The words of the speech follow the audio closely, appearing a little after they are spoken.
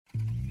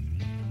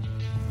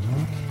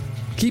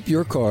Keep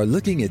your car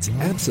looking its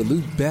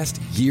absolute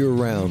best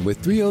year-round with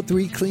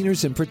 303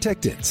 cleaners and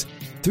protectants.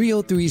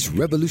 303's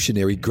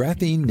revolutionary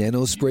graphene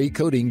nano spray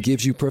coating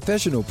gives you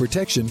professional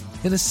protection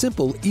in a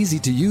simple,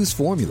 easy-to-use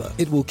formula.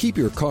 It will keep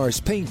your car's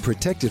paint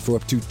protected for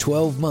up to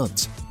 12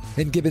 months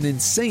and give an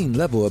insane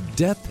level of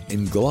depth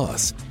and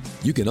gloss.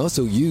 You can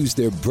also use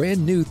their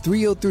brand new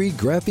 303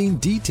 graphene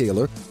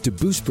detailer to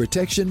boost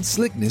protection,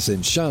 slickness,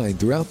 and shine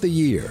throughout the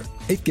year.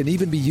 It can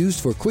even be used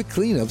for quick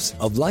cleanups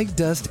of light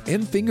dust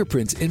and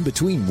fingerprints in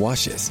between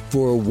washes.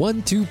 For a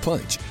 1-2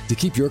 punch to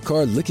keep your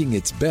car looking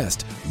its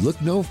best,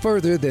 look no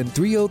further than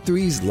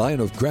 303's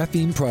line of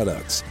graphene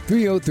products.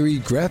 303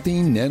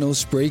 graphene nano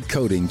spray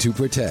coating to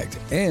protect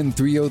and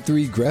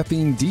 303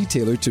 graphene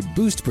detailer to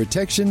boost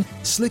protection,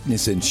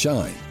 slickness, and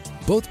shine.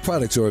 Both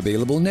products are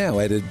available now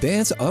at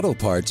Advance Auto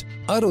Parts,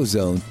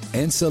 AutoZone,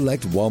 and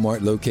select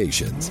Walmart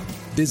locations.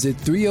 Visit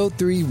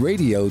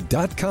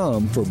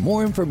 303radio.com for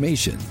more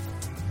information.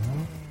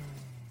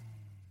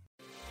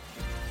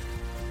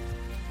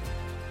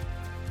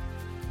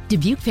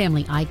 Dubuque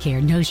Family Eye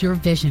Care knows your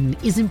vision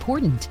is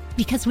important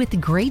because with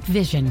great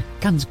vision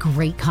comes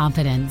great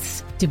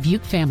confidence.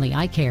 Dubuque Family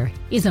Eye Care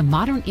is a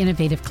modern,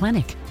 innovative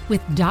clinic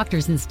with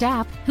doctors and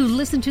staff who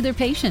listen to their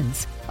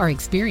patients, are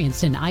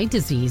experienced in eye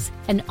disease,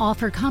 and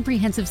offer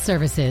comprehensive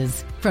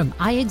services from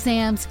eye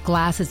exams,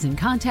 glasses and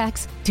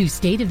contacts to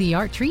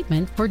state-of-the-art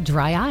treatment for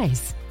dry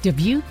eyes.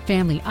 Dubuque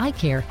Family Eye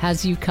Care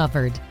has you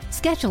covered.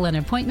 Schedule an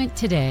appointment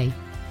today.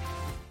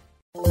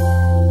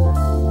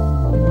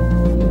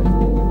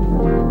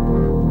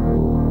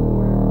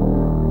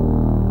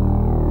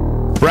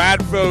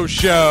 Bradfo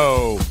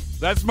Show.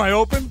 That's my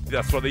open.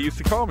 That's what they used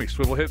to call me,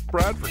 Swivel Hit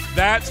Bradford.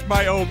 That's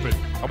my open.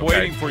 I'm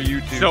waiting for you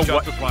to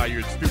justify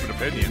your stupid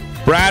opinion.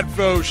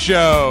 Bradfo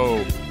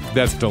Show.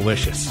 That's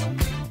delicious.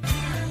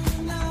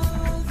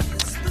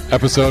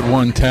 Episode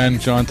 110,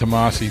 John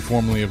Tomasi,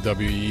 formerly of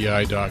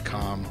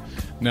WEEI.com,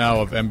 now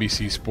of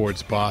NBC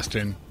Sports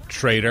Boston,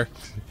 trader.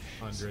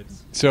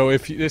 Hundreds. So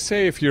let's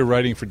say if you're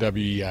writing for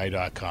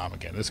WEEI.com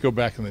again, let's go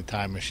back in the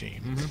time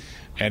machine. Mm-hmm.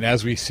 And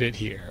as we sit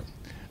here,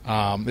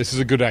 this is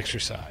a good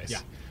exercise.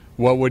 Yeah.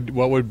 What would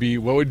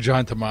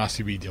John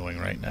Tomasi be doing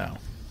right now?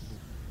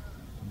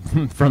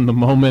 From the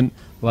moment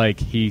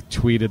he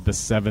tweeted the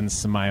 7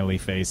 smiley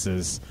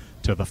faces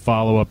to the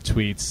follow-up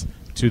tweets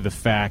to the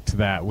fact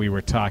that we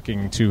were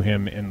talking to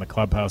him in the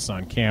clubhouse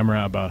on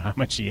camera about how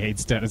much he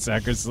hates Dennis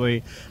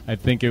Eckersley, I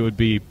think it would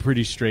be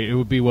pretty straight. It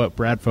would be what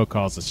Bradfo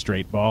calls a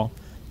straight ball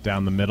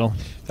down the middle.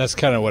 That's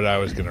kind of what I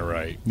was going to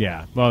write.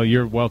 Yeah. Well,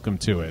 you're welcome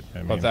to it.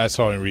 But that's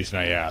the only reason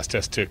I asked,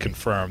 just to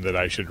confirm that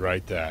I should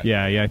write that.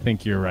 Yeah. I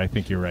think you're right.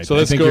 So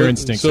I think your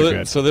instincts are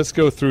good. So let's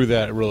go through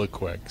that really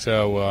quick.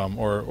 So,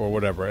 or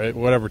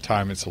whatever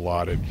time it's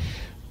allotted.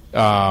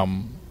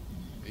 When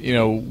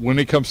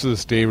it comes to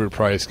this David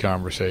Price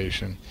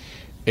conversation,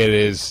 it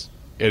is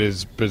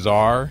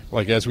bizarre.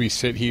 As we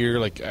sit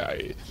here,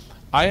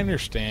 I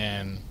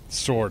understand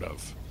sort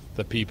of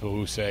the people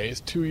who say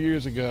it's 2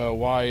 years ago,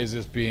 why is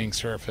this being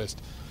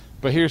surfaced?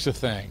 But here's the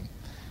thing.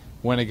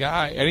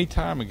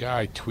 Anytime a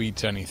guy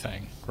tweets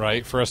anything,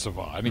 right? First of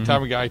all,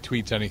 anytime a guy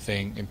tweets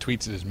anything and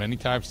tweets it as many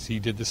times as he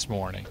did this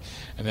morning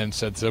and then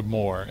said some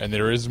more, and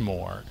there is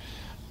more,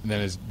 and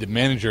then the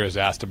manager has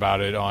asked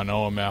about it on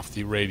OMF,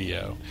 the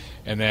radio,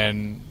 and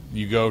then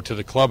you go to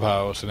the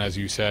clubhouse and, as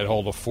you said,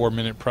 hold a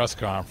 4-minute press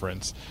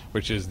conference,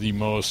 which is the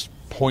most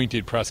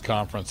pointed press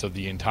conference of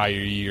the entire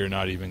year,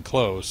 not even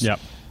close.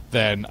 Yep.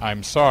 Then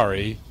I'm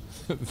sorry,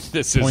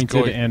 this is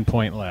pointed and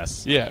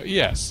pointless. Yeah.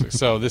 Yes.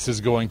 So this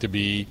is going to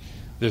be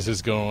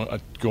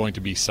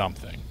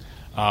something.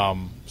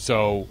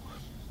 So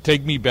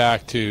take me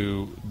back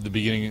to the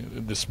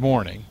beginning this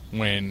morning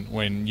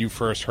when you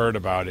first heard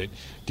about it.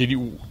 Did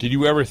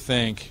you ever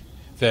think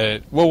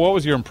that? Well, what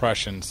was your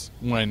impressions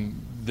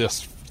when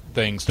this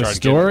thing started? The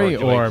story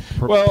or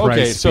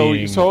Price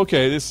being... So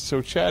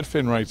Chad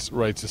Finn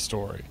writes a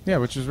story. Yeah,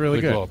 which is really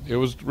good. It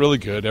was really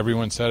good.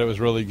 Everyone said it was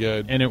really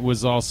good, and it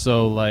was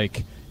also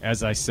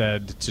as I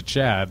said to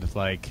Chad,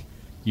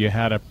 you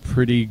had a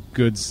pretty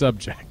good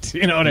subject.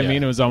 You know what I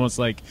mean? It was almost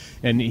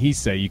and he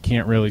said you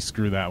can't really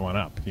screw that one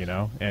up,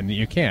 and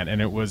you can't.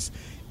 And it was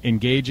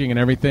engaging and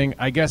everything.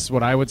 I guess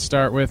what I would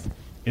start with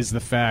is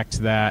the fact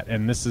that,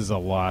 and this is a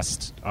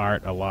lost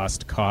art, a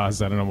lost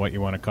cause, I don't know what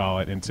you want to call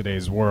it in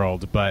today's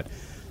world, but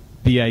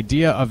the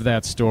idea of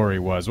that story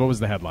was, what was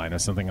the headline? Or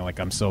something like,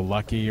 I'm so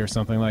lucky or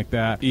something like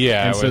that?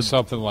 Yeah, and it was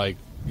something like,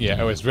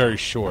 it was very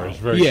short. It was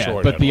very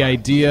short. But the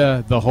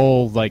idea, the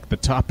whole, the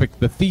topic,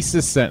 the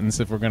thesis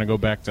sentence, if we're going to go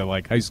back to,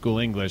 high school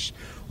English,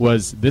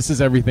 was this is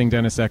everything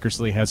Dennis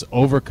Eckersley has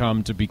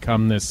overcome to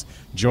become this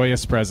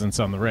joyous presence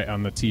on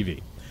the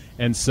TV.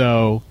 And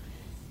so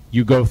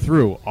you go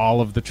through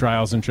all of the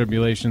trials and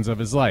tribulations of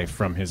his life,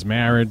 from his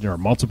marriage or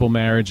multiple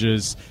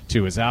marriages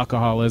to his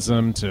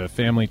alcoholism to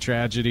family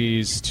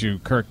tragedies to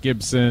Kirk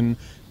Gibson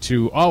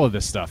to all of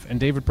this stuff. And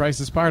David Price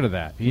is part of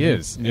that. He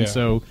is. Yeah. And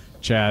so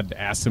Chad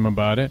asked him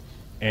about it.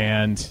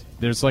 and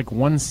there's like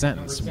one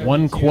sentence,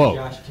 one quote.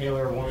 Josh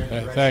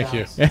Taylor, thank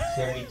you.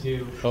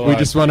 72. We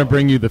just want to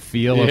bring you the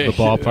feel of the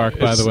ballpark,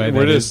 by the way.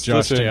 That is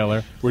Josh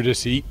Taylor. We're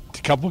just a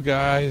couple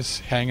guys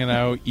hanging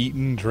out,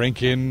 eating,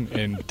 drinking,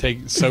 and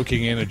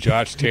soaking in a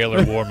Josh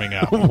Taylor warming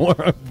up.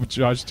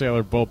 Josh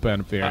Taylor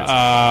bullpen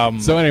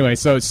appearance. So anyway,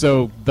 so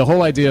the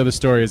whole idea of the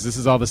story is this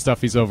is all the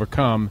stuff he's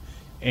overcome,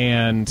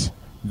 and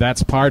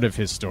that's part of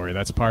his story.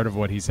 That's part of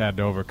what he's had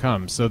to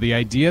overcome. So the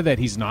idea that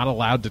he's not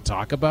allowed to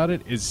talk about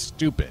it is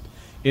stupid.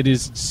 It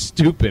is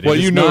stupid. Well, it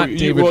is not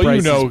David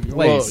Price's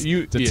place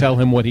to tell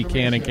him what he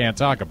can and can't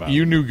talk about.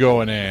 You knew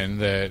going in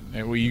that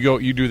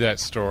you do that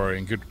story,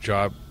 and good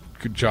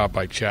job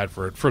by Chad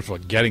for first of all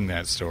getting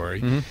that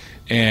story,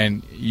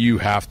 and you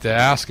have to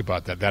ask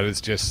about that. That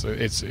is just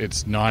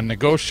it's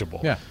non-negotiable.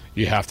 Yeah,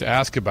 you have to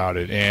ask about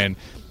it,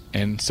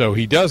 and so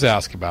he does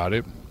ask about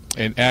it,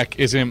 and Eck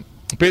isn't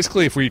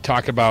basically if we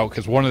talk about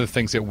because one of the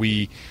things that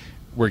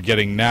we're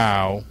getting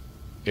now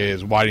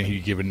is why didn't he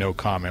give a no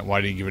comment? Why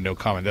didn't he give a no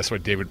comment? That's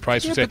what David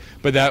Price would say.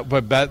 But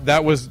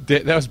that was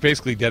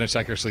basically Dennis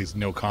Eckersley's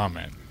no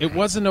comment. It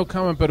was a no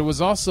comment, but it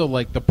was also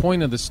like the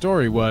point of the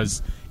story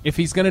was if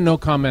he's going to no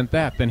comment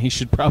that, then he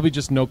should probably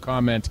just no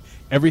comment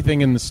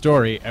everything in the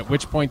story. At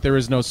which point there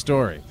is no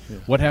story. Yeah.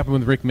 What happened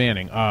with Rick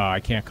Manning? Oh, I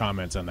can't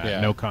comment on that.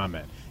 Yeah. No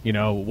comment.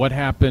 What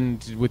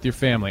happened with your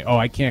family? Oh,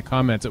 I can't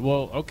comment.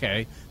 Well,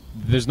 okay.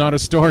 There's not a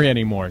story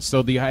anymore.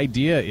 So the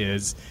idea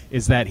is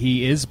that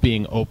he is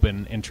being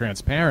open and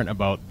transparent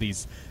about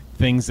these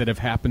things that have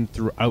happened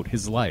throughout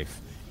his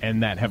life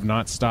and that have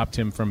not stopped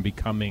him from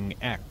becoming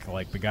Eck,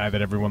 like the guy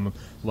that everyone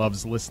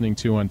loves listening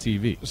to on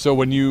TV. So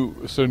when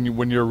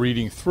you're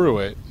reading through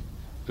it,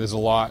 there's a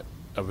lot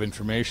of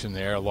information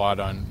there, a lot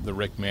on the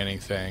Rick Manning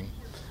thing.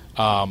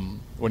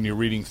 When you're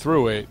reading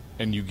through it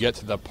and you get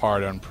to the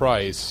part on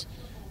Price,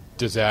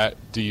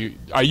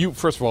 are you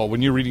first of all,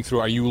 when you're reading through,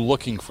 are you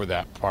looking for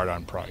that part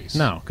on Price?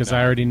 No, because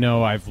I already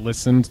know. I've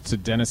listened to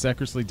Dennis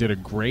Eckersley did a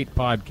great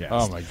podcast.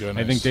 Oh my goodness!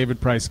 I think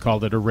David Price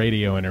called it a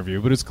radio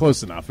interview, but it's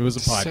close enough. It was a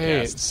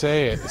podcast.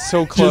 Say it. It's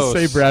so close.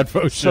 Just say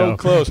Bradfo Show. So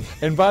close.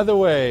 And by the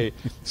way,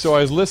 so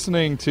I was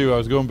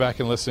going back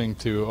and listening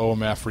to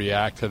OMF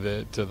react to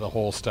the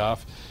whole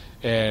stuff,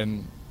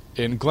 and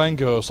Glenn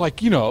goes,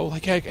 like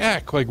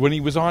Eck, like when he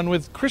was on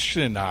with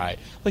Christian and I.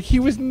 Like, he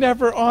was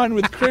never on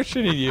with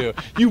Christian and you.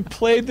 You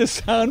played the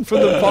sound for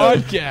the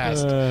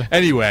podcast.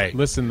 Anyway.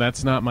 Listen,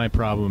 that's not my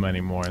problem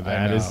anymore.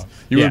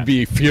 You would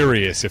be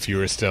furious if you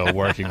were still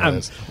working with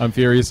us. I'm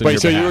furious. But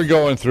so you were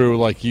going through,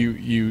 like,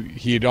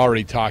 he had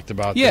already talked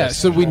about this. Yeah,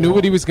 so we knew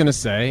what he was going to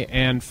say,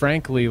 and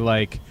frankly,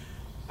 like,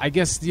 I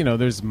guess,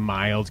 there's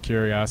mild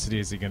curiosity.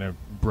 Is he going to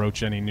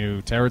broach any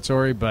new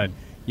territory? But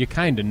you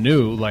kind of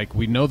knew, like,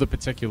 we know the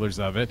particulars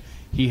of it.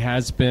 He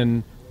has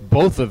been,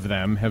 both of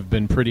them have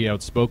been pretty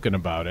outspoken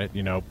about it.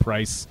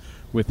 Price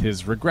with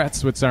his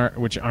regrets, which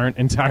aren't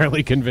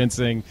entirely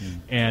convincing,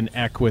 and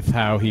Eck with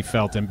how he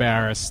felt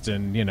embarrassed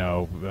and,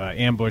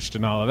 ambushed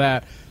and all of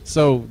that.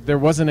 So there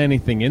wasn't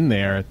anything in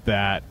there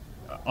that,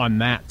 on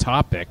that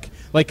topic,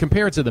 like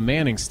compared to the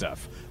Manning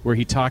stuff, where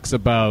he talks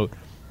about,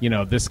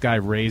 this guy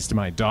raised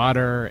my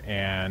daughter,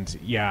 and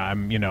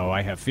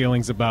I have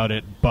feelings about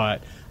it,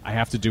 but I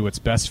have to do what's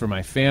best for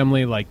my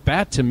family. Like,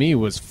 that to me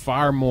was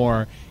far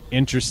more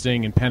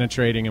interesting and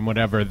penetrating and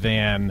whatever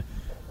than,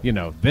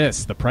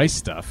 the Price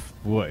stuff.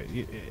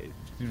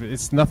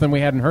 It's nothing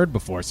we hadn't heard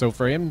before. So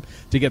for him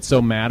to get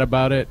so mad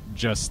about it,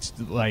 just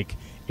like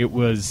it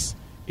was,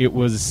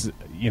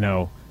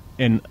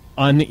 an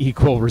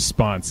unequal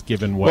response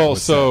given what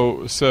was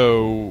said.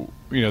 So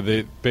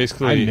they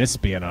basically. I miss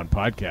being on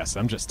podcasts.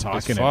 I'm just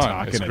talking and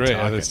talking and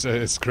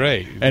talking. It's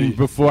great. And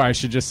before, I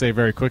should just say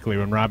very quickly,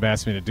 when Rob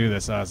asked me to do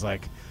this, I was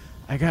like,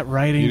 I got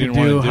writing to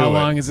do. How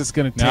long is this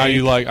going to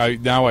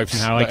take? Now I've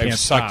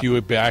sucked you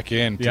back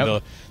in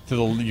to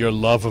your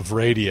love of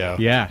radio.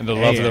 Yeah, and the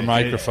love of the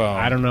microphone.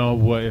 I don't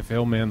know if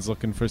Hillman's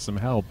looking for some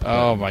help.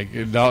 Oh my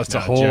god, no, it's a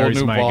whole Jerry's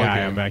new my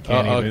ballgame.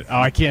 Guy.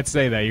 I can't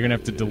say that. You're gonna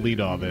have to delete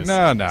all this.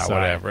 No,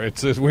 whatever.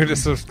 We're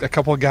just a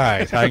couple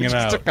guys hanging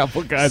out, a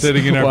couple guys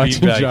sitting in our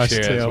beanbag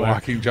chairs,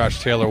 watching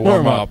Josh Taylor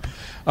warm up.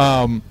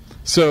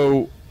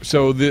 So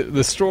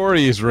the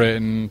story is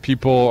written.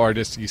 People are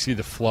just, you see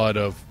the flood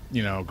of,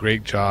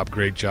 great job,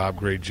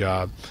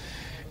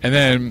 and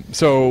then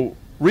so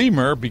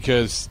Reamer,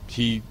 because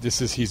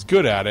he's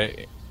good at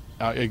it,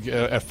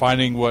 at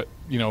finding what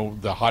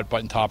the hot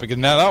button topic,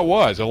 and that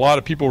was a lot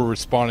of people were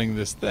responding to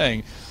this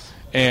thing,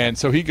 and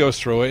so he goes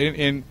through it,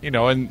 and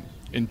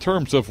in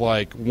terms of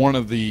like one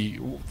of the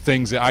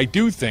things that I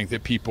do think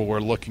that people were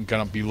going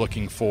to be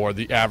looking for,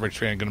 the average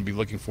fan going to be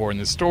looking for in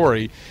this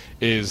story,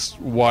 is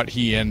what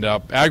he ended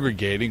up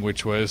aggregating,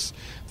 which was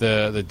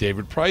the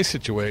David Price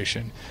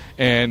situation,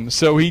 and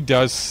so he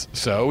does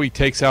so he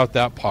takes out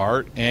that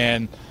part.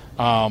 And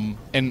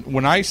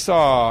when I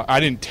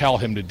didn't tell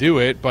him to do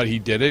it, but he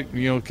did it,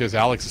 because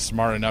Alex is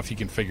smart enough, he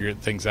can figure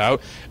things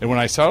out. And when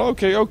I saw,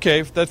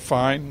 okay, that's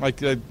fine.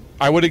 Like,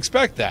 I would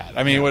expect that.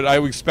 I mean, I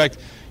would expect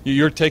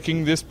you're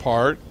taking this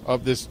part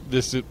of this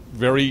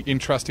very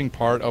interesting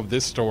part of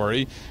this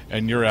story,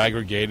 and you're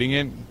aggregating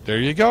it. There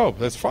you go.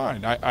 That's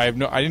fine. I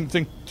didn't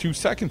think 2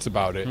 seconds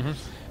about it. Mm-hmm.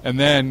 And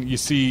then you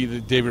see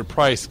that David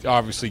Price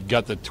obviously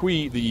got the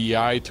tweet, the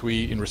EI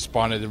tweet, and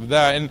responded to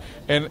that.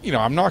 And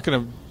I'm not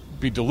going to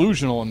be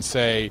delusional and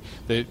say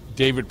that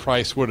David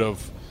Price would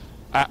have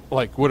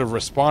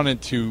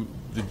responded to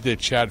the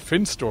Chad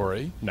Finn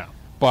story. No.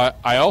 But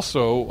I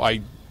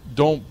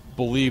don't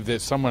believe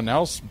that someone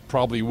else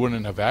probably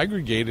wouldn't have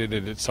aggregated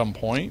it at some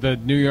point. The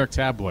New York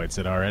tabloids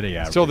had already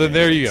aggregated. So then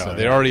there you go.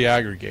 They already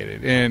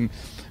aggregated. And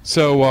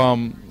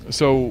so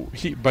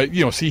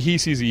he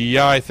sees the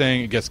EI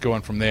thing, it gets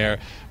going from there,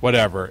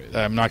 whatever.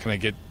 I'm not going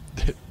to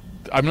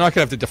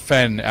have to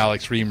defend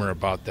Alex Reamer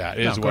about that.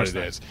 It is what it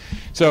is.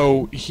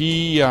 So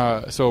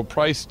so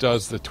Price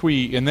does the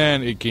tweet, and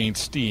then it gains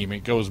steam.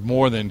 It goes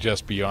more than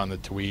just beyond the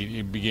tweet.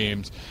 It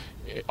begins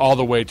all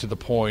the way to the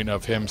point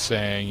of him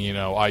saying,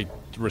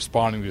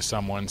 responding to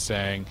someone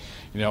saying,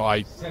 he's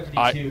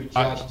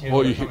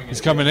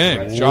coming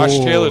in. Josh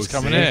Taylor's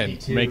coming in,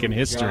 making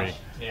history.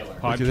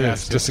 Look at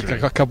this. Just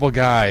a couple of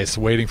guys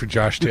waiting for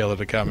Josh Taylor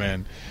to come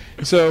in.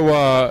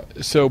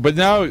 But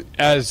now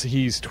as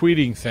he's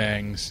tweeting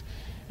things,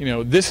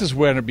 this is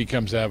when it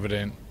becomes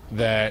evident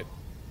that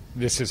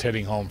this is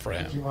hitting home for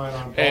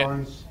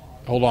him.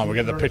 Hold on, we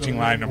got the pitching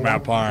line of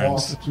Matt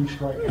Barnes.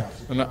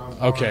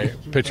 Okay,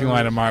 pitching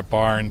line of Matt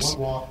Barnes. 1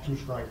 walk, 2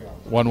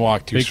 strikeouts. 1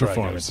 walk, 2 strikeouts. Big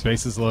performance.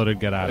 Bases loaded,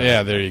 get out of it.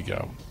 Yeah, there you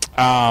go.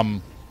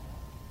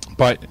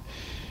 But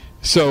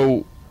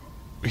so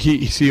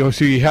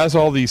he has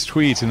all these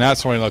tweets, and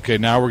that's when, okay,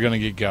 now we're going to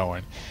get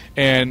going.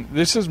 And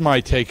this is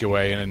my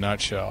takeaway in a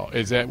nutshell,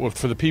 is that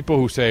for the people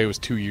who say it was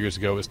 2 years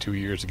ago,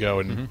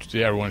 and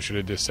everyone should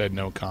have just said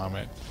no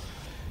comment.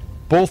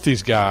 Both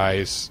these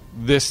guys,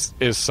 this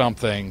is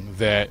something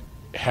that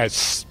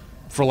has,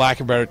 for lack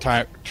of a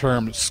better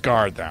term,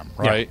 scarred them,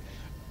 right?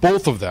 Yeah.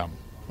 Both of them.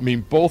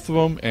 Both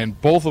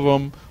of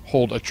them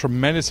hold a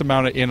tremendous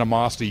amount of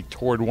animosity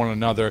toward one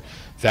another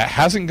that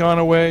hasn't gone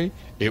away.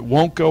 It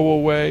won't go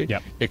away.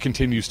 Yep. It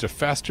continues to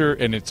fester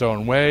in its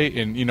own way.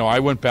 And, I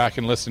went back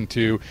and listened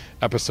to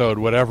episode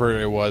whatever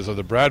it was of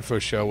the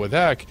Bradford Show with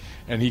Eck,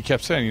 and he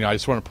kept saying, I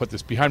just want to put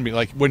this behind me.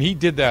 Like, when he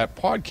did that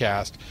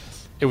podcast,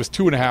 it was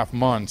 2.5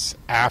 months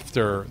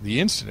after the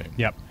incident.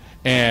 Yep.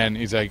 And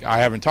he's like, I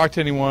haven't talked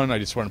to anyone. I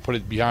just want to put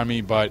it behind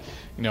me. But,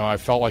 I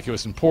felt like it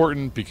was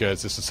important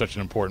because this is such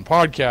an important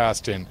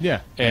podcast.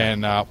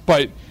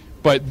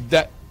 But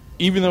that,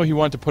 even though he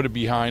wanted to put it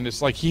behind,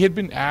 it's like he had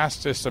been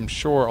asked this, I'm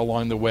sure,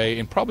 along the way,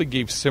 and probably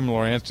gave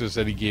similar answers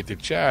that he gave to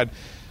Chad.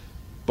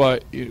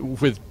 But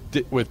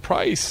with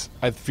Price,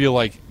 I feel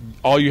like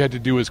all you had to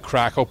do is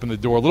crack open the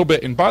door a little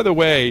bit. And by the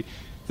way,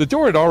 the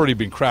door had already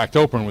been cracked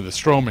open with the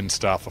Stroman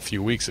stuff a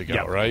few weeks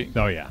ago, right?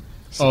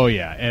 Oh,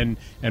 yeah.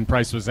 And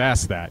Price was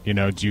asked that.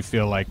 Do you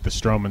feel like the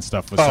Stroman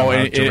stuff was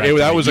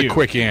that was a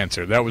quick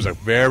answer. That was a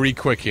very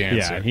quick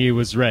answer. Yeah, he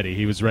was ready.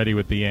 He was ready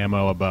with the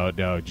ammo about,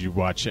 did you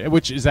watch it?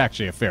 Which is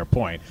actually a fair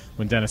point.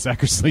 When Dennis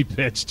Eckersley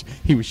pitched,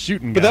 he was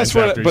shooting guys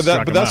But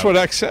that's what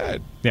Eck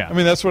said. Yeah.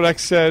 That's what Eck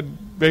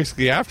said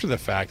basically after the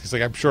fact. He's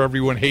like, I'm sure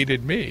everyone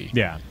hated me.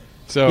 Yeah.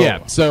 So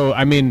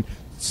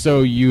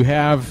you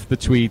have the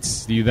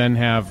tweets, you then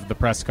have the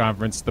press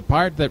conference. The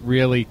part that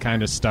really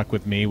kind of stuck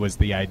with me was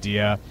the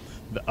idea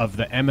of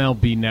the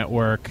MLB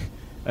Network.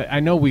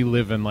 I know we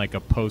live in like a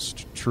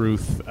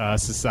post-truth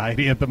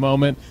society at the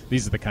moment.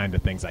 These are the kind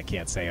of things I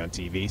can't say on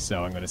TV,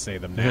 so I'm going to say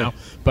them now.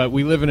 But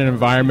we live in an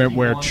environment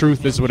where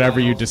truth is whatever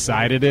you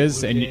decide it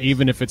is, and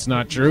even if it's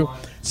not true.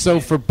 So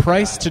for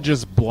Price to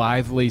just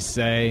blithely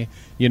say,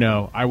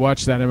 I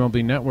watched that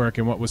MLB Network,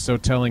 and what was so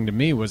telling to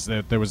me was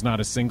that there was not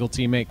a single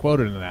teammate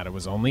quoted in that. It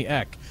was only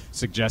Eck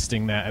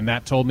suggesting that, and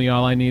that told me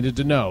all I needed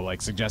to know,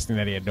 like suggesting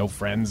that he had no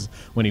friends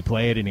when he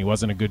played, and he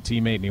wasn't a good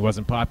teammate, and he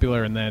wasn't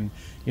popular, and then,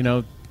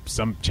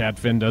 some Chad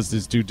Finn does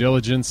his due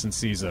diligence and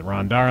sees that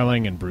Ron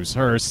Darling and Bruce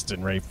Hurst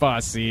and Ray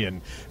Fosse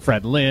and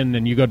Fred Lynn,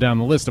 and you go down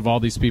the list of all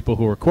these people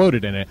who were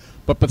quoted in it.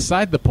 But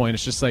beside the point,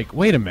 it's just like,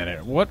 wait a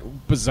minute,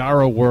 what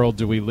bizarro world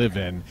do we live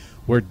in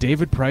where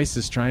David Price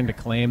is trying to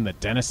claim that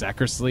Dennis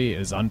Eckersley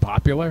is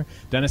unpopular?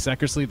 Dennis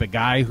Eckersley, the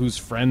guy who's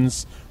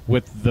friends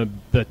with the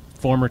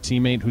former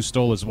teammate who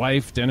stole his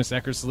wife, Dennis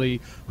Eckersley,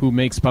 who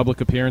makes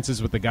public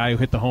appearances with the guy who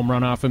hit the home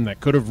run off him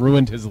that could have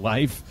ruined his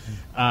life.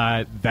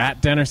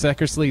 That Dennis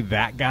Eckersley,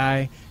 that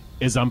guy,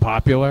 is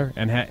unpopular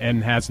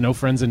and has no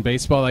friends in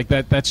baseball. Like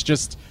that's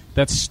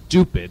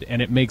stupid,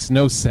 and it makes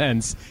no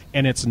sense,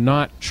 and it's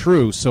not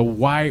true. So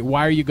why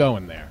are you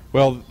going there?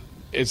 Well,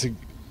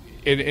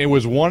 it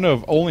was one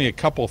of only a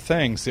couple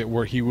things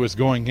where he was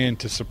going in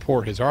to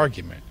support his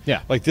argument.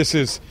 Yeah, like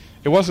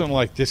it wasn't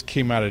like this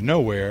came out of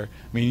nowhere.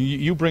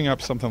 You bring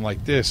up something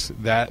like this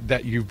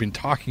that you've been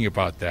talking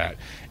about that,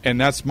 and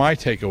that's my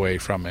takeaway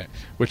from it,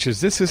 which is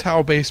this is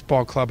how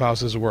baseball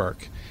clubhouses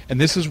work, and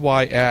this is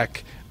why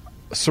Eck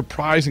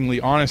surprisingly,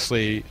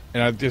 honestly,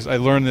 and I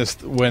learned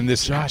this when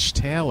this Josh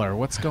Taylor,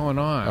 what's going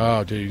on?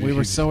 Oh, dude, we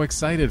were so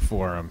excited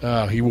for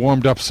him. He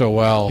warmed up so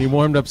well.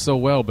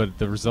 But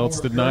the results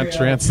did not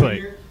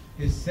translate.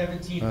 His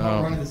 17th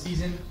home run of the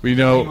season. We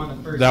know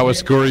that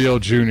was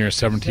Gurriel Jr.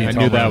 17th. I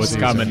knew that was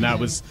coming. That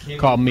was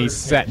called me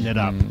setting it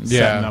up,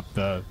 setting up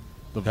the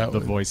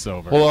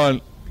voiceover. Hold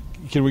on,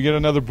 can we get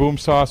another boom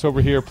sauce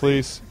over here,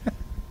 please?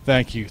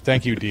 Thank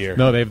you, dear.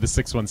 No, they have the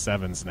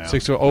 617s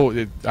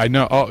now. I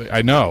know. Oh,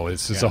 I know.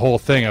 It's a whole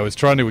thing. I was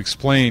trying to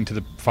explain to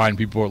the fine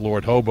people at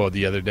Lord Hobo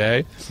the other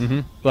day. Mm-hmm.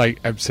 Like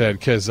I've said,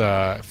 because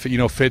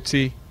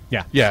Fitzy.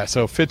 Yeah.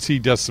 So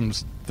Fitzy does some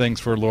things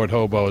for Lord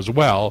Hobo as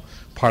well,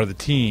 part of the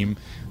team.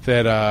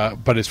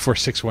 But it's for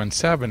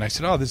 617. I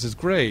said, oh, this is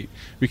great.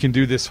 We can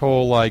do this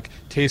whole like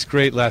tastes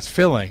great, last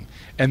filling.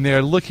 And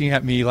they're looking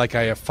at me like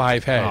I have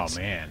 5 heads.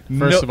 Oh, man.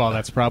 First of all,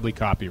 that's probably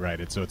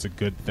copyrighted, so it's a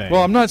good thing.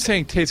 Well, I'm not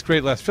saying tastes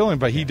great, last filling,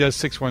 but he does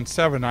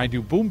 617, I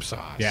do boom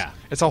sauce. Yeah.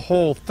 It's a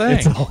whole thing.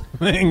 It's a whole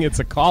thing. It's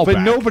a callback.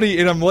 But nobody,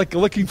 and I'm like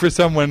looking for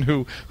someone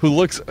who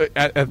looks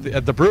at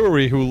the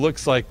brewery who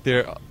looks like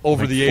they're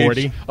over the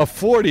 40? age of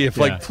 40. If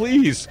like,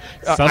 please,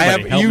 I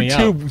have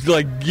YouTube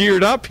like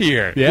geared up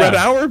here. Yeah. Red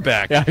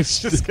Auerbach. Yeah, I was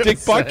just Dick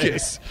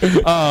Buckus.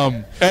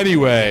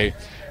 Anyway.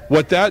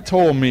 What that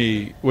told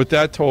me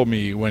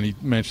when he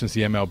mentions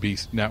the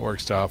MLB Network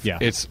stuff,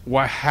 it's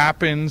what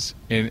happens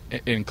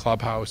in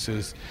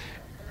clubhouses,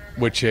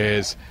 which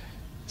is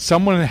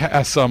someone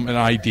has an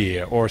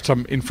idea or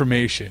some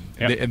information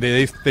and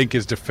they think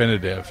is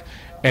definitive,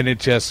 and it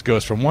just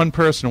goes from one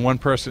person to one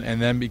person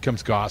and then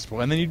becomes gospel,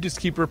 and then you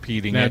just keep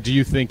repeating it. Now, do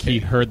you think he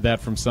heard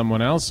that from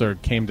someone else or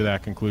came to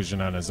that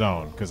conclusion on his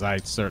own? Because I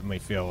certainly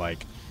feel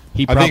like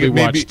he probably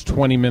watched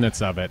 20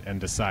 minutes of it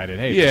and decided,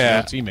 hey,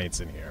 there's no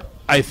teammates in here.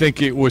 I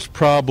think it was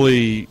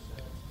probably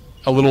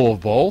a little of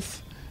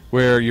both,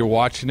 where you're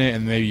watching it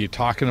and maybe you're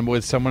talking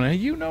with someone, hey,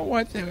 you know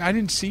what? I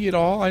didn't see it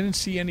all. I didn't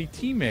see any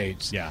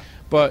teammates. Yeah.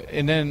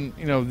 And then,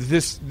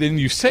 then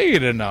you say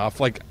it enough.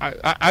 Like,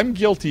 I'm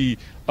guilty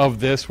of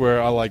this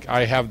where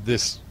I have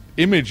this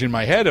image in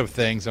my head of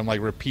things. I'm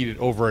like, repeat it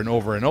over and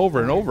over and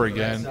over and over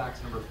again.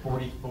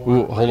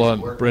 Ooh, hold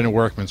on. Brandon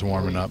Workman's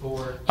warming up.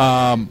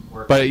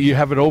 But you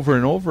have it over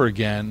and over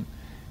again,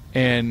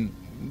 and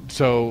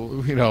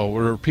so,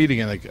 we're repeating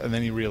it, and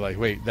then you realize,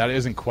 wait, that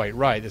isn't quite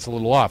right. It's a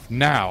little off.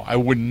 Now, I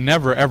would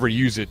never, ever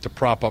use it to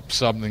prop up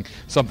something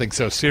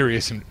so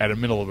serious at the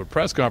middle of a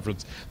press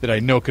conference that I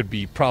know could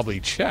be probably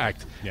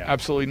checked. Yeah.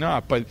 Absolutely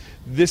not. But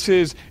this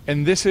is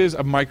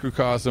a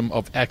microcosm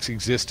of X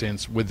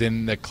existence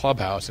within the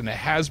clubhouse, and it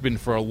has been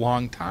for a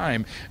long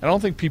time. I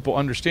don't think people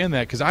understand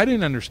that, because I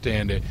didn't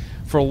understand it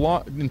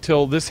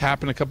until this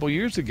happened a couple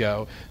years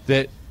ago,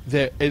 that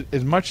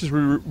as much as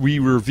we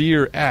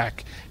revere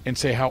Eck and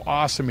say how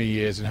awesome he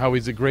is and how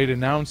he's a great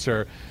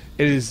announcer,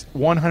 it is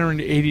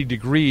 180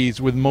 degrees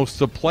with most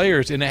of the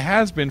players, and it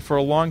has been for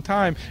a long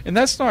time. And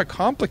that's not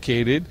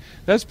complicated.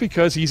 That's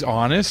because he's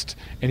honest,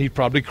 and he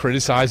probably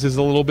criticizes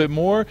a little bit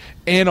more,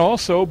 and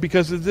also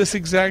because of this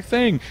exact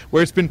thing,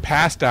 where it's been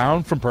passed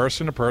down from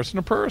person to person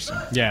to person.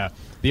 Yeah.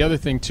 The other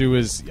thing, too,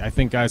 is I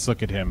think guys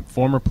look at him,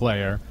 former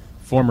player,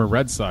 former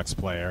Red Sox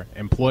player,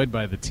 employed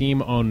by the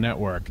team-owned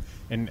network.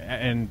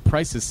 And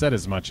Price has said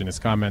as much in his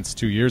comments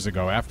 2 years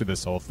ago after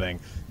this whole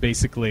thing.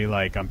 Basically,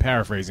 like, I'm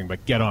paraphrasing,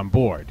 but get on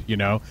board.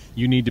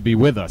 You need to be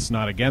with us,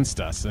 not against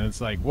us. And it's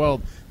like,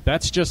 well,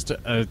 that's just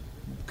a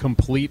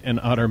complete and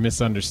utter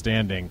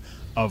misunderstanding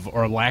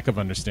or lack of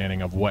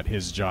understanding of what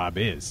his job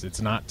is. It's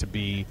not to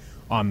be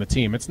on the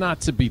team. It's not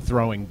to be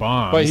throwing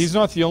bombs. But he's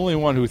not the only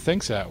one who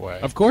thinks that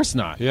way. Of course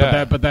not.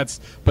 Yeah.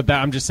 But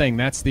I'm just saying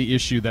that's the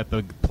issue that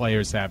the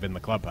players have in the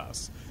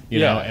clubhouse.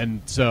 You know,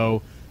 and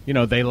so.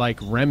 They like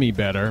Remy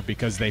better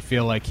because they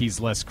feel like he's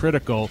less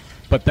critical,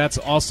 but that's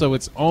also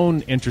its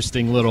own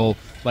interesting little,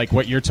 like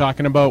what you're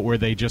talking about, where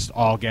they just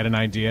all get an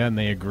idea and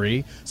they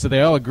agree. So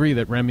they all agree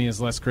that Remy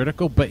is less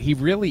critical, but he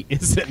really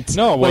isn't.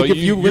 No, well, if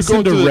you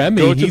listen to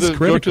Remy, he's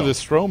critical. Go to the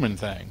Stroman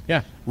thing.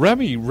 Yeah.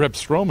 Remy ripped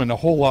Stroman a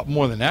whole lot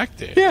more than Eck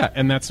did. Yeah,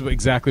 and that's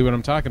exactly what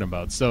I'm talking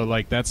about. So,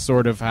 like, that's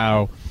sort of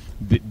how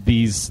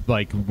these,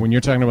 like, when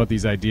you're talking about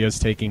these ideas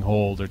taking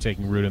hold or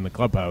taking root in the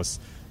clubhouse,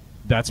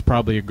 that's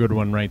probably a good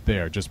one right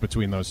there, just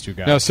between those two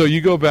guys. Now, so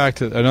you go back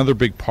to another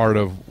big part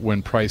of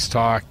when Price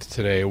talked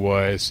today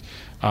was,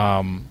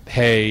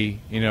 hey,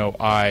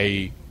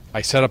 I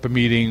set up a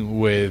meeting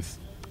with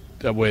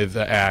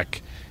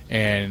Eck,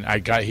 and I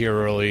got here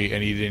early,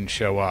 and he didn't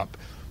show up.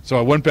 So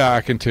I went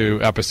back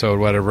into episode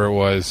whatever it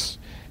was,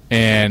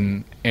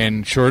 and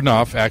sure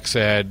enough, Eck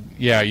said,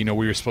 yeah,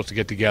 we were supposed to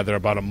get together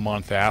about a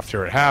month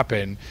after it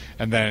happened,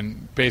 and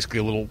then basically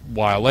a little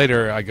while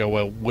later, I go,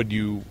 well, would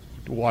you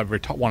want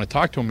to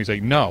talk to him? He's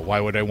like, no.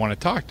 Why would I want to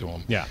talk to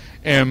him? Yeah.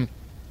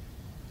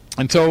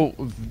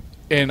 So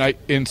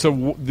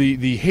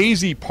the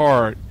hazy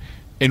part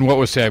in what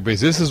was said,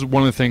 because this is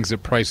one of the things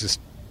that Price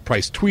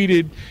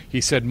tweeted. He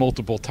said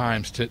multiple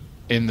times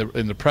in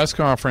the press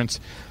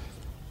conference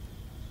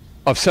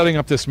of setting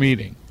up this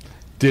meeting.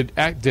 Did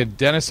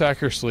Dennis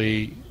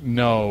Eckersley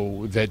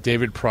know that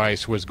David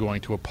Price was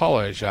going to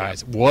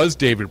apologize? Yeah. Was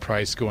David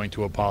Price going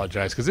to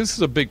apologize? Because this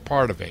is a big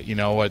part of it.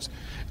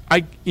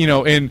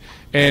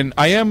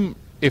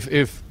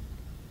 If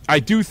I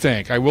do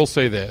think, I will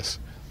say this,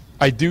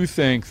 I do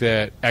think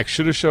that Eck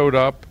should have showed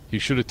up. He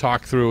should have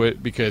talked through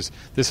it, because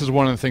this is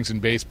one of the things in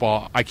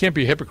baseball. I can't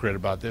be a hypocrite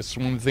about this. It's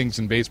one of the things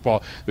in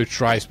baseball that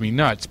drives me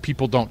nuts.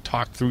 People don't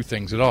talk through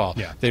things at all.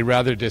 Yeah. They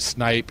rather just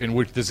snipe, in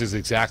which this is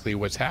exactly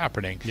what's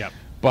happening. Yep.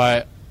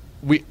 But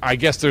I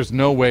guess there's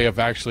no way of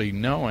actually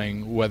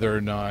knowing whether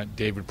or not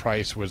David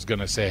Price was going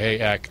to say, hey,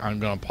 Eck, I'm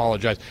going to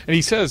apologize. And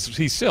he says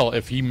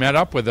if he met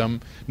up with him,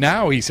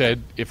 now he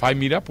said, if I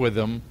meet up with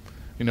him,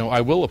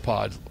 I will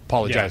apologize.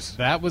 Yes,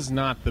 that was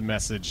not the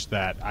message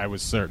that I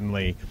was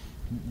certainly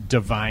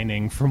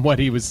divining from what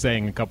he was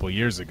saying a couple of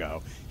years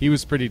ago. He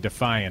was pretty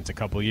defiant a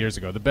couple of years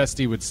ago. The best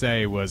he would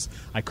say was,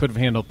 I could have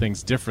handled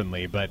things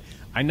differently, but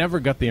I never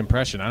got the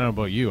impression, I don't know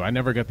about you, I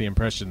never got the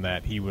impression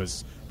that he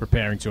was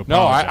preparing to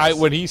apologize.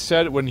 No,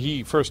 when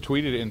he first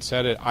tweeted it and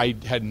said it, I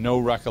had no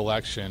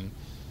recollection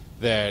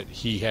that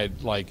he had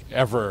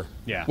ever.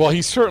 Yeah. Well,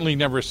 he certainly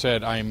never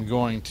said, I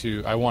want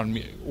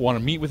to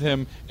meet with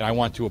him and I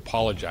want to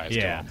apologize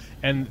to him.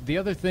 And the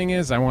other thing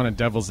is, I want to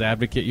devil's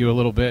advocate you a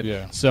little bit.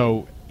 Yeah.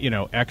 So,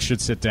 Eck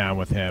should sit down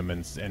with him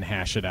and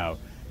hash it out.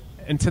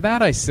 And to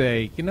that I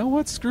say, you know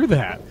what? Screw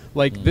that.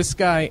 This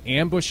guy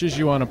ambushes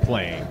you on a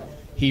plane.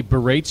 He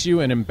berates you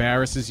and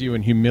embarrasses you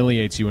and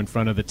humiliates you in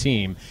front of the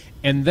team.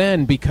 And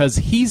then, because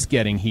he's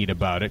getting heat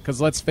about it,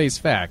 because let's face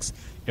facts,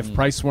 if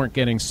Price weren't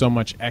getting so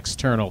much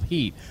external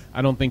heat,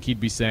 I don't think he'd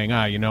be saying,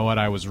 you know what,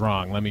 I was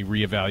wrong. Let me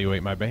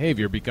reevaluate my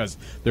behavior, because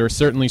there are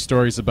certainly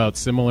stories about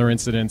similar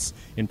incidents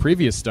in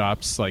previous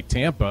stops, like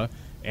Tampa,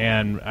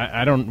 and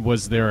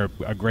was there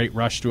a great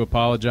rush to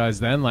apologize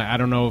then? I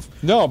don't know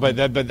if... No, but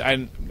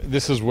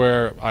this is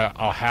where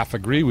I'll half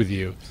agree with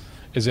you,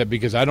 is that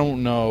because I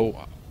don't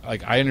know,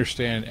 I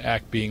understand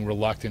Eck being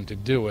reluctant to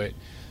do it,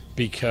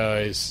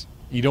 because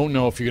you don't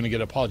know if you're going to get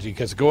an apology.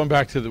 Because going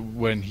back to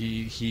when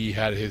he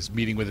had his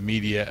meeting with the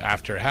media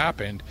after it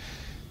happened,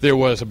 there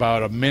was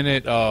about a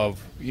minute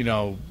of,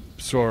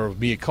 sort of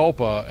mea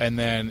culpa, and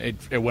then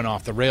it went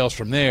off the rails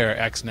from there.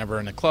 Eck's never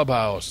in the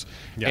clubhouse.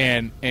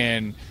 Yeah.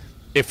 And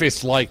if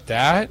it's like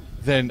that,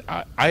 then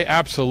I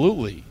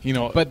absolutely,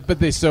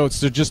 But so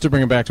just to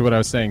bring it back to what I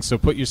was saying, so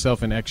put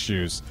yourself in Eck's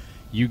shoes.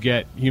 You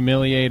get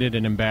humiliated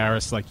and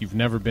embarrassed like you've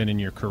never been in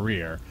your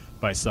career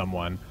by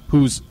someone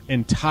whose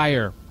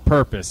entire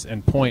purpose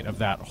and point of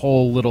that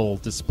whole little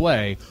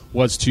display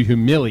was to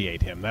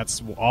humiliate him.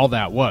 That's all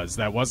that was.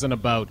 That wasn't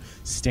about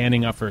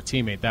standing up for a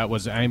teammate. That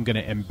was, I'm going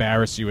to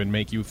embarrass you and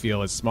make you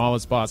feel as small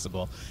as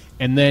possible.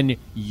 And then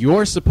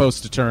you're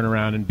supposed to turn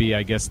around and be,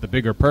 I guess, the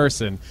bigger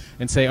person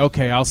and say,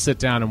 okay, I'll sit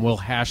down and we'll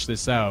hash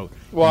this out.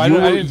 Well, I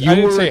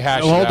didn't say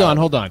hash it out.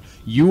 Hold on.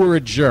 You were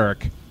a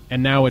jerk,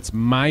 and now it's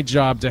my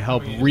job to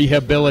help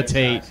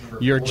rehabilitate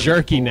your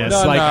jerkiness.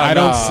 I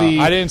don't see.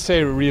 I didn't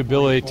say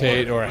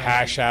rehabilitate or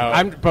hash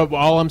out. But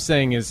all I'm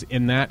saying is,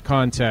 in that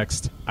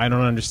context, I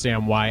don't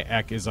understand why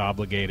Eck is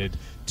obligated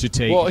to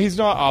take. Well, he's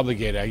not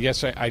obligated. I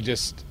guess I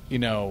just,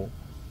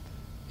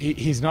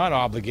 he's not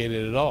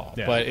obligated at all.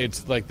 Yeah. But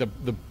it's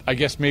I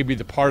guess maybe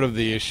the part of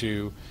the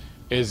issue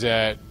is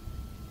that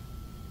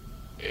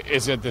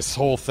this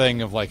whole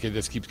thing of it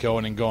just keeps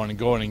going and going and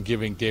going and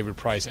giving David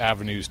Price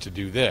avenues to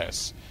do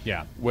this.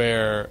 Yeah.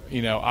 Where,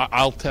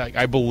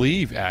 I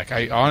believe Eck.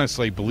 I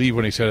honestly believe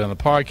when he said it on the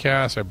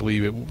podcast. I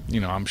believe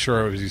it, I'm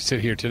sure as you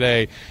sit here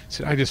today,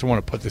 said, I just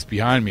want to put this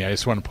behind me. I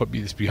just want to put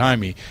this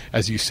behind me.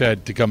 As you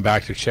said, to come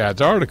back to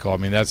Chad's article. I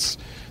mean,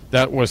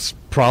 that was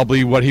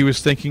probably what he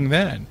was thinking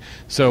then.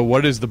 So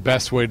what is the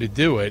best way to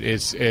do it?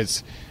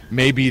 It's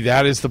maybe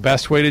that is the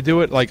best way to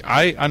do it.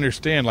 I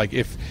understand,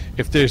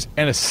 if there's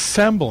a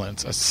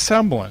semblance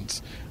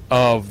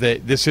of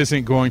that, this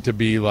isn't going to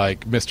be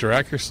like Mr.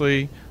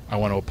 Eckersley, I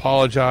want to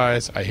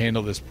apologize, I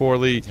handled this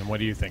poorly. And what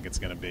do you think it's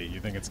going to be? You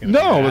think it's going to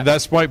be No,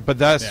 that's what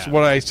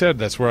I said.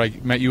 That's where I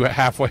met you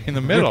halfway in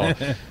the middle,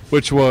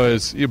 which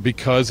was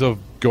because of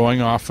going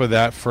off of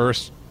that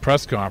first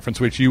press conference,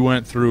 which you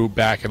went through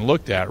back and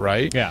looked at,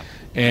 right? Yeah.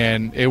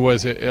 And it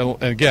was,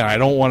 again, I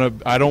don't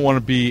want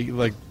to be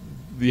like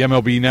the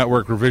MLB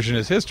Network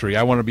revisionist history.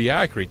 I want to be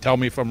accurate. Tell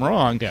me if I'm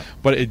wrong. Yeah.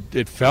 But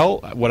it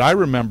felt, what I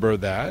remember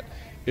that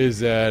is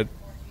that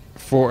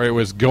it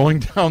was going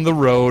down the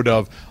road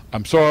of,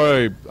 I'm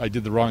sorry, I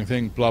did the wrong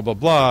thing, blah, blah,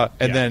 blah,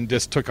 and then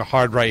just took a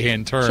hard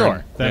right-hand turn.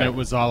 Sure. Then it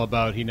was all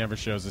about he never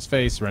shows his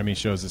face, Remy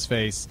shows his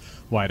face,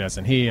 why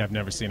doesn't he? I've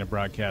never seen a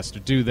broadcaster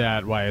do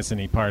that, why isn't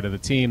he part of the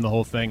team, the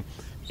whole thing.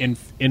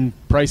 In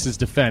Price's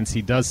defense,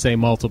 he does say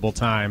multiple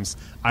times,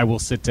 I will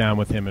sit down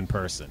with him in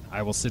person.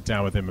 I will sit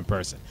down with him in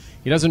person.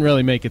 He doesn't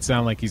really make it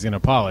sound like he's going to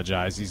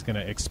apologize. He's going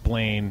to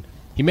explain.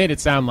 He made it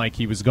sound like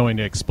he was going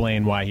to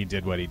explain why he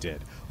did what he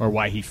did or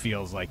why he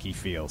feels like he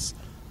feels,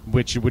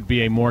 which would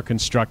be a more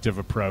constructive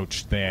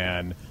approach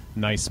than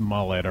nice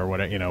mullet or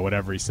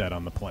whatever he said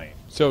on the plane.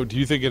 So do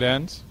you think it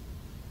ends?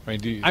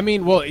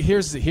 Well,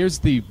 here's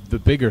the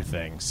bigger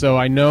thing. So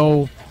I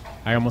know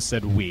I almost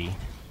said we.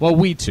 Well,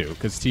 we too,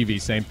 because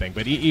TV, same thing.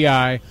 But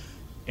EEI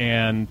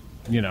and,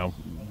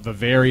 the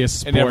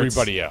various sports.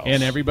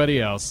 And everybody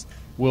else.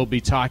 Will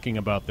be talking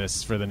about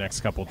this for the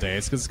next couple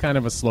days because it's kind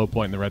of a slow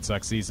point in the Red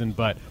Sox season.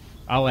 But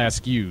I'll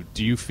ask you,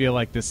 do you feel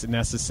like this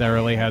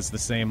necessarily has the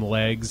same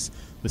legs,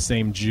 the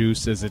same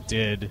juice as it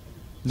did?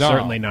 No.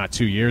 Certainly not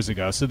 2 years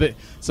ago. So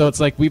it's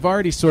like we've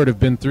already sort of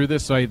been through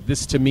this. So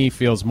this to me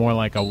feels more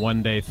like a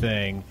one-day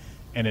thing,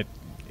 and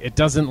it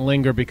doesn't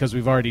linger because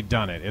we've already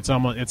done it. It's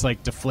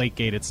like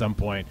Deflategate at some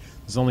point.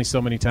 There's only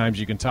so many times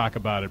you can talk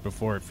about it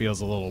before it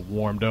feels a little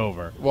warmed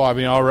over. Well, I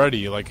mean,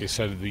 already, like I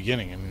said at the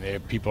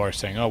beginning, people are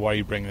saying, "Oh, why are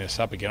you bringing this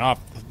up again?"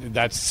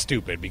 That's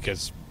stupid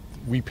because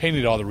we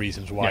painted all the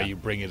reasons why you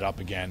bring it up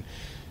again.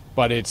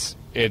 But it's.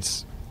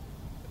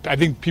 I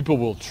think people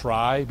will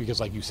try because,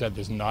 like you said,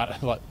 there's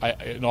not.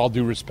 In all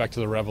due respect to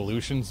the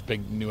Revolution's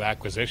big new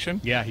acquisition.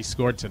 Yeah, he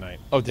scored tonight.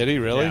 Oh, did he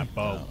really? Yeah,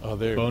 Bo. Oh,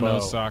 there. Bo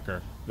knows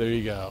soccer. There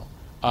you go.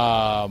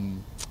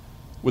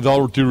 With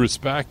all due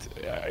respect,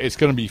 it's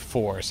going to be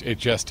forced. It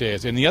just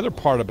is. And the other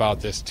part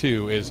about this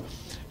too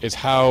is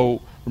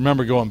how.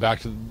 Remember going back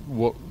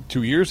to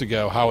 2 years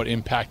ago, how it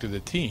impacted the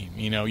team.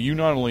 You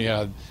not only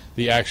had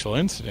the actual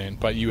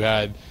incident, but you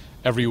had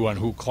everyone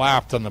who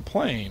clapped on the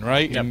plane,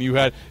 right?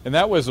 Yep. And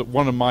that was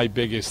one of my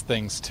biggest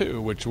things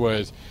too, which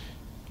was,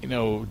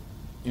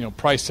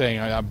 Price saying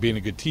I'm being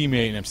a good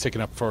teammate and I'm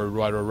sticking up for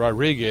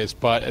Rodriguez,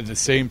 but at the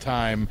same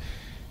time,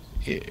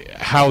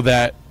 how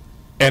that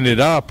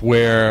ended up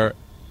where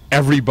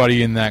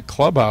everybody in that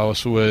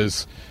clubhouse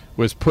was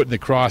put in the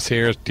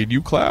crosshairs. Did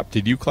you clap?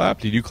 Did you clap?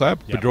 Did you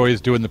clap? Yep.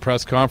 Pedroia's doing the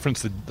press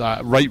conference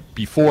right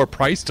before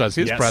Price does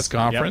his press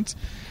conference.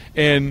 Yep.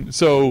 And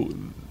so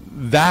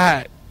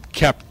that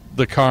kept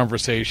the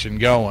conversation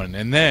going.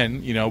 And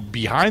then,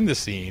 behind the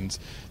scenes,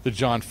 the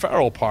John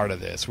Farrell part of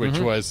this, which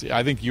was,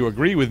 I think you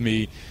agree with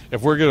me,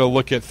 if we're going to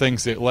look at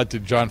things that led to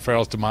John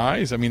Farrell's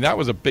demise, I mean, that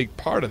was a big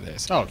part of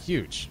this. Oh,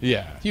 huge.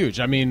 Yeah. Huge.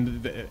 I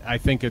mean, I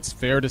think it's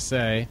fair to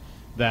say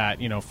that,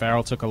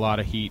 Farrell took a lot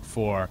of heat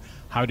for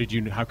how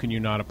can you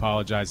not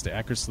apologize to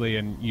Eckersley,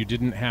 and you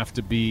didn't have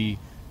to be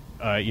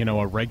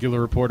a regular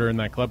reporter in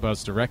that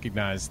clubhouse to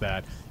recognize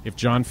that if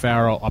John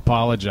Farrell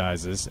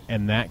apologizes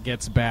and that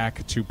gets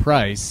back to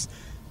Price,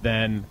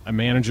 then a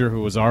manager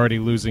who was already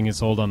losing his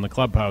hold on the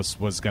clubhouse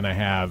was going to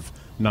have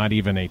not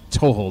even a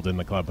toehold in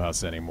the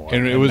clubhouse anymore.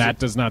 And that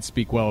does not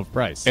speak well of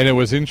Price. And it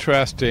was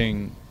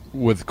interesting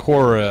with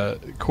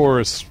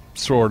Cora's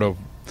sort of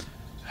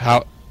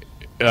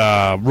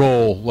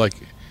role like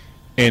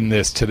in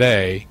this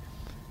today,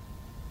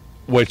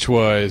 which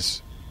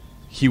was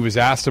he was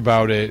asked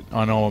about it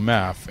on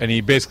OMF, and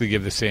he basically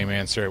gave the same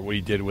answer what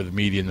he did with the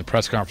media in the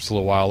press conference a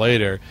little while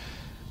later,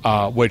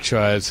 which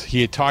was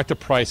he had talked to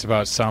Price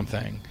about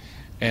something,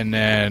 and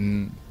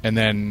then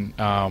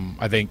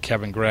I think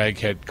Kevin Gregg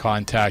had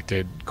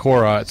contacted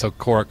Cora, so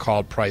Cora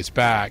called Price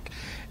back,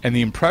 and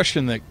the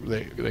impression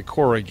that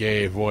Cora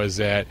gave was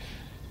that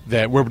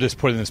we're just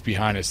putting this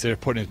behind us. They're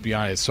putting it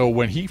behind us. So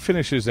when he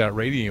finishes that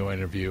radio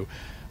interview,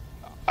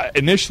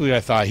 initially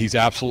I thought he's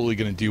absolutely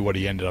going to do what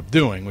he ended up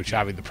doing, which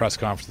having the press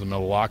conference in the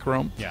middle of the locker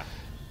room. Yeah.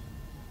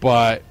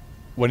 But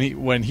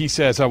when he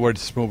says, "Oh, we're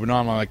just moving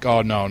on," I'm like,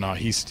 "Oh no,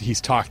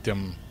 he's talked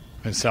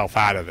himself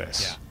out of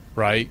this,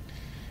 right?"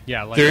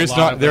 Yeah, like there is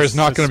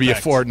not going to be a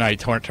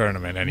Fortnite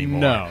tournament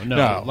anymore.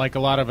 No. Like a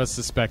lot of us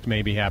suspect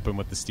maybe happened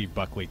with the Steve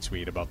Buckley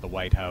tweet about the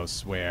White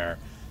House, where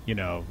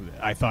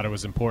I thought it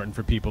was important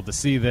for people to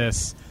see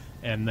this,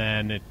 and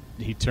then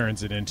he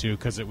turns it into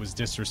because it was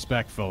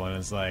disrespectful, and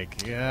it's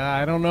like, yeah,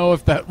 I don't know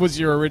if that was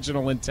your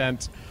original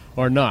intent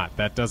or not.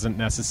 That doesn't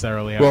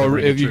necessarily have well,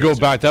 if you go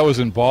back, that was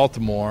in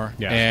Baltimore,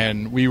 yeah.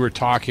 And we were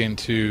talking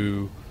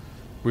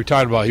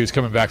about he was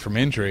coming back from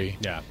injury,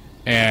 yeah,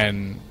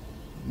 and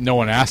no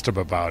one asked him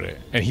about it,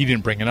 and he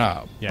didn't bring it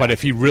up. Yeah. But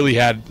if he really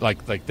had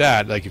like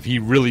that, like if he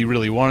really,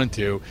 really wanted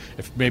to,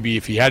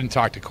 if he hadn't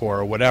talked to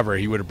Cora or whatever,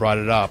 he would have brought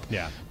it up.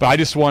 Yeah. But I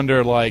just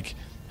wonder, like,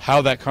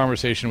 how that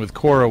conversation with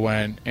Cora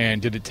went,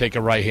 and did it take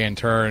a right-hand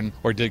turn,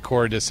 or did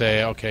Cora just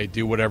say, okay,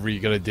 do whatever you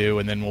got to do,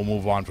 and then we'll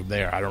move on from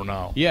there? I don't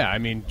know. Yeah, I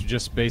mean,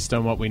 just based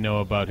on what we know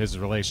about his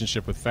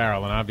relationship with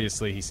Farrell, and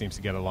obviously he seems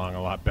to get along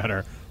a lot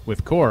better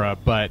with Cora,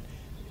 but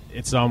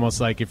it's almost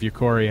like if you're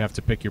Cora, you have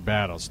to pick your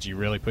battles. Do you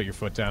really put your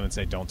foot down and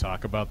say, don't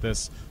talk about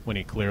this, when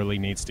he clearly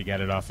needs to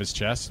get it off his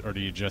chest? Or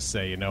do you just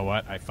say, you know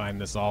what, I find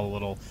this all a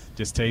little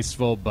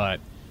distasteful, but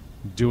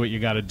do what you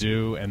got to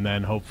do, and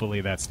then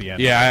hopefully that's the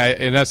end. Yeah,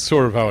 and that's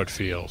sort of how it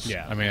feels.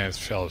 Yeah. I mean,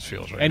 that's how it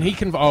feels right and now. he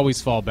can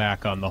always fall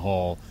back on the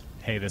whole,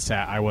 hey,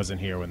 I wasn't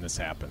here when this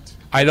happened.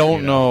 I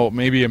don't know.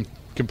 Maybe I'm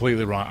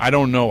completely wrong. I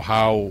don't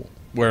know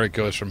where it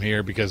goes from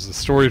here, because the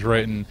story's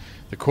written,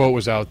 the quote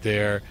was out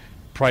there,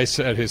 Price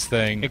said his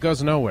thing. It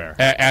goes nowhere.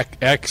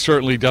 Eck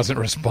certainly doesn't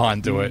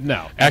respond to it.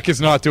 No. Eck is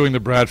not doing the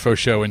Bradfo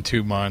show in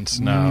 2 months.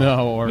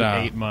 No,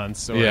 8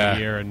 months, or a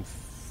year and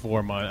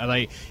 4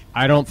 months.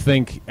 I don't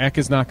think Eck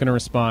is not going to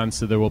respond,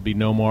 so there will be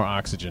no more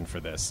oxygen for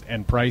this.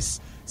 And Price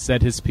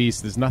said his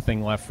piece. There's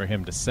nothing left for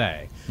him to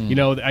say.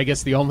 I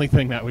guess the only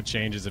thing that would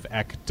change is if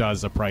Eck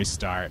does a Price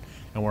start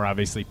and we're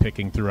obviously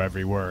picking through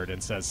every word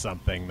and says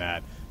something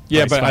that.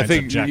 Yeah, but I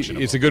think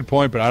it's a good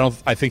point. But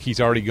I think he's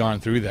already gone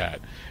through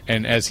that.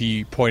 And as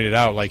he pointed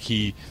out, like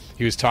he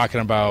was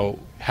talking about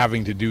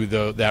having to do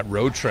that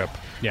road trip.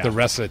 Yeah. The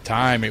rest of the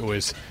time,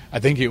 I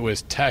think it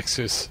was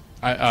Texas.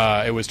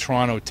 It was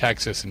Toronto,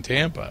 Texas, and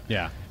Tampa.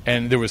 Yeah.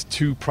 And there was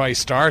 2 price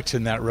starts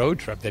in that road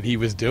trip that he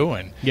was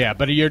doing. Yeah,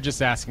 but you're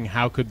just asking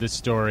how could this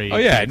story be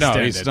extended? No,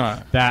 it's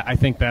not. I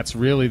think that's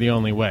really the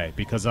only way,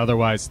 because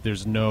otherwise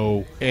there's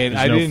no And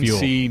there's I no didn't fuel.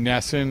 see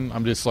Nesson.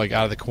 I'm just like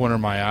out of the corner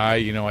of my eye.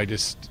 I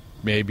just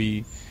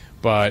maybe.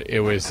 But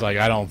it was like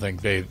I don't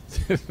think they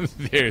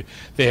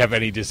have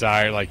any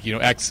desire. Like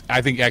X.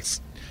 I think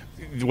X.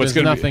 There's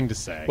nothing to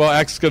say. Well,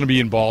 X is going to be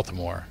in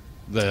Baltimore.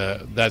 He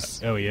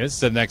is?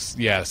 The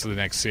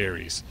next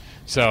series.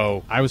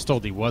 So I was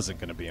told he wasn't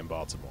going to be in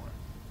Baltimore.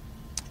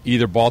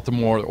 Either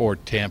Baltimore or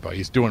Tampa.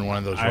 He's doing one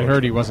of those. I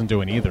heard he wasn't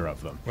doing either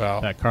of them.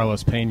 Well, that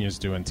Carlos Pena's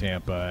doing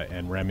Tampa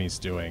and Remy's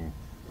doing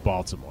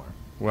Baltimore.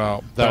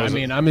 Well,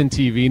 I'm in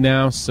TV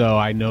now, so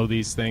I know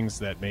these things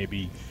that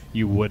maybe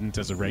you wouldn't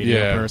as a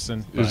radio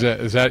person.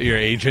 Is that your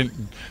agent?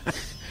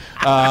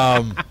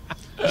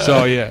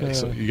 So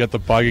you got the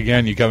bug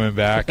again. You coming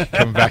back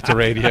to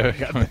radio? You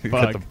got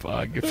the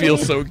bug. It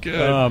feels so good.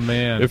 Oh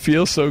man, it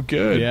feels so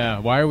good. Yeah.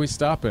 Why are we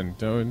stopping?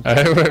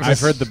 I've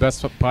heard the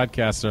best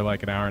podcasts are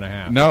like an hour and a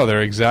half. No,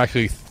 they're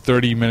exactly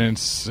 30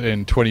 minutes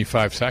and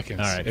 25 seconds.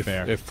 All right,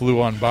 fair. It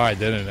flew on by,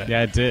 didn't it?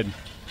 Yeah, it did.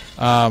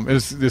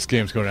 This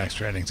game's going to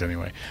extra innings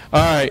anyway.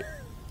 All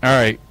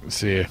right.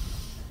 See you.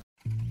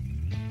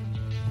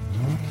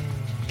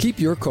 Keep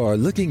your car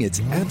looking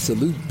its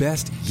absolute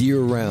best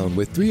year-round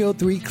with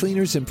 303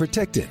 Cleaners and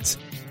Protectants.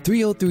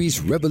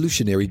 303's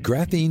revolutionary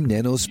graphene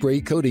nano spray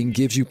coating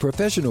gives you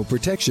professional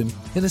protection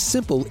in a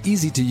simple,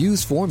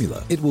 easy-to-use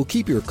formula. It will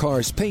keep your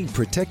car's paint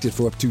protected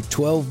for up to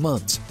 12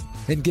 months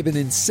and give an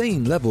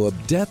insane level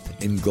of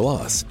depth and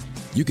gloss.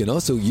 You can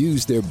also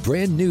use their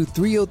brand new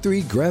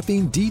 303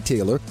 graphene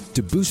detailer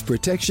to boost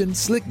protection,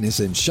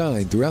 slickness, and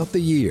shine throughout the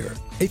year.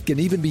 It can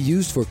even be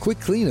used for quick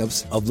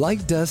cleanups of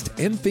light dust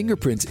and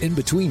fingerprints in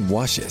between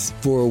washes.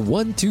 For a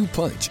 1-2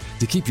 punch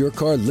to keep your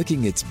car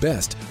looking its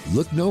best,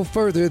 look no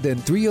further than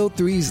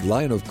 303's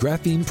line of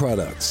graphene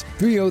products.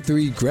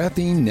 303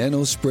 graphene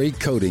nano spray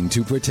coating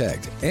to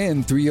protect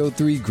and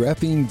 303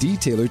 graphene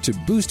detailer to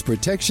boost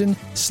protection,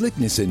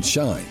 slickness, and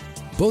shine.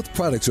 Both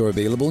products are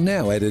available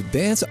now at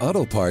Advance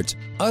Auto Parts,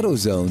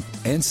 AutoZone,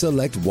 and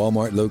select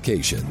Walmart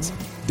locations.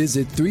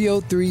 Visit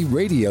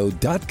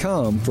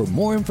 303radio.com for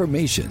more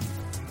information.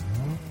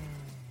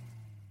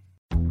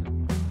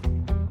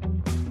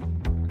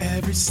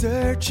 Every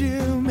search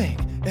you make,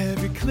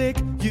 every click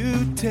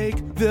you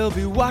take, they'll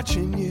be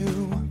watching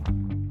you.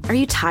 Are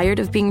you tired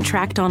of being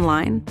tracked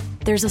online?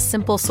 There's a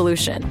simple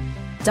solution.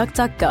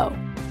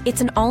 DuckDuckGo. It's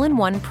an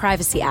all-in-one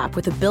privacy app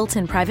with a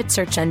built-in private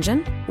search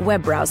engine,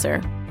 web browser,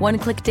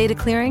 one-click data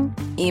clearing,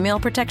 email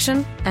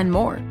protection, and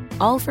more,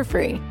 all for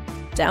free.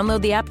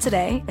 Download the app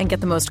today and get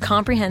the most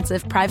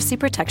comprehensive privacy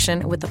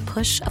protection with the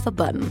push of a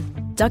button.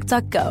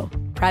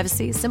 DuckDuckGo.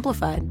 Privacy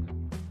simplified.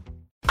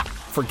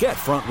 Forget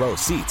front row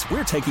seats.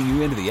 We're taking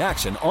you into the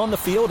action on the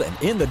field and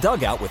in the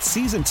dugout with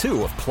Season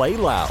 2 of Play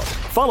Loud.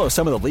 Follow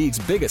some of the league's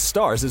biggest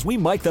stars as we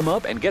mic them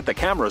up and get the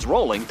cameras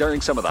rolling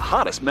during some of the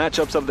hottest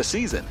matchups of the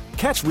season.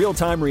 Catch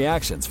real-time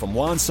reactions from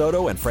Juan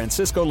Soto and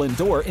Francisco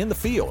Lindor in the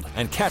field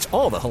and catch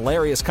all the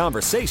hilarious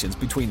conversations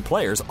between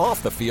players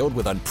off the field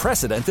with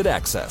unprecedented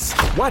access.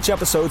 Watch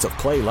episodes of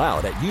Play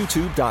Loud at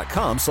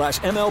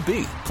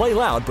youtube.com/MLB. Play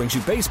Loud brings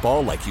you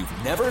baseball like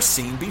you've never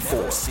seen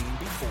before.